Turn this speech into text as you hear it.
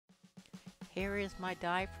Here is my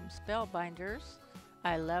die from Spellbinders.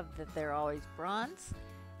 I love that they're always bronze.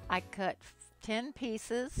 I cut 10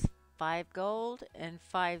 pieces, 5 gold and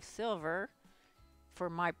 5 silver for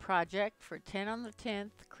my project for 10 on the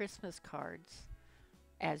 10th Christmas cards,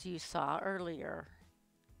 as you saw earlier.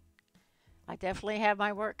 I definitely have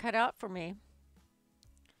my work cut out for me.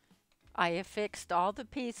 I affixed all the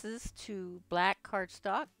pieces to black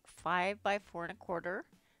cardstock, 5 by 4 1/4,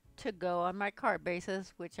 to go on my card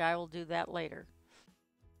bases, which I will do that later.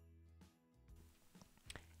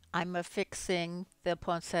 I'm affixing the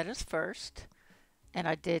poinsettias first, and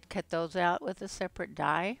I did cut those out with a separate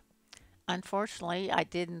die. Unfortunately, I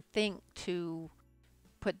didn't think to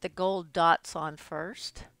put the gold dots on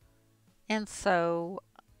first, and so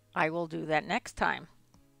I will do that next time.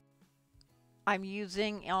 I'm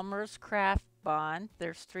using Elmer's Craft Bond.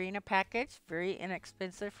 There's 3 in a package, very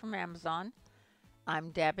inexpensive from Amazon.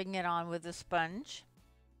 I'm dabbing it on with a sponge.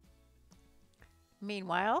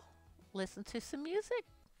 Meanwhile, listen to some music.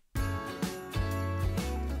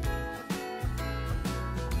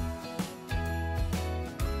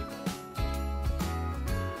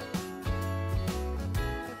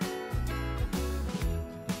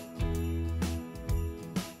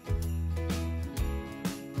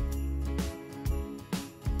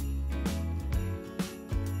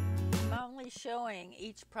 I'm only showing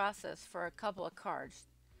each process for a couple of cards,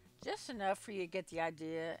 just enough for you to get the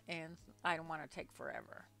idea, and I don't want to take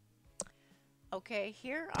forever. Okay,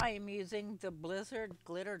 here I am using the Blizzard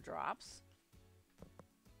glitter drops,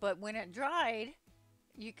 but when it dried,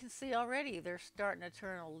 you can see already they're starting to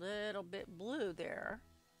turn a little bit blue there.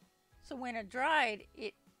 So when it dried,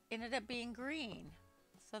 it ended up being green.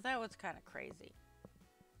 So that was kind of crazy.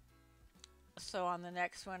 So on the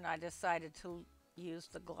next one, I decided to use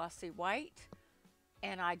the glossy white,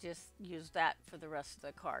 and I just used that for the rest of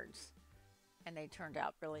the cards, and they turned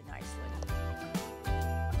out really nicely.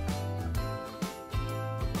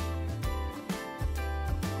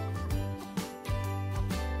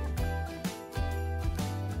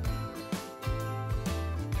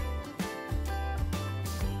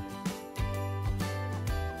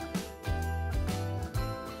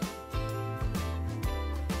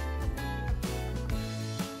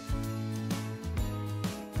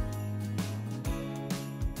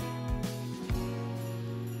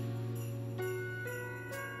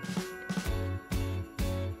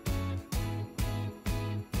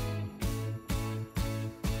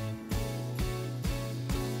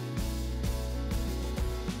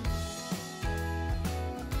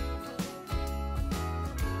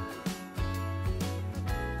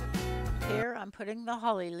 Here I'm putting the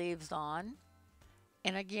holly leaves on,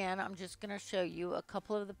 and again I'm just going to show you a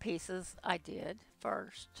couple of the pieces I did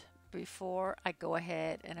first before I go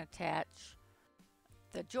ahead and attach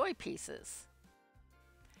the joy pieces.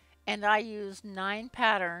 And I used 9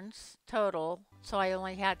 patterns total, so I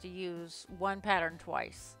only had to use one pattern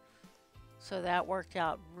twice. So that worked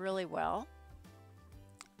out really well.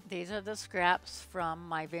 These are the scraps from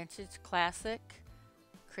my Vintage Classic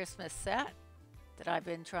Christmas set that I've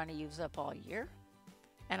been trying to use up all year,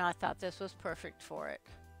 and I thought this was perfect for it.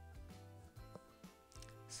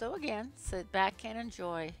 So again, sit back and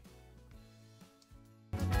enjoy.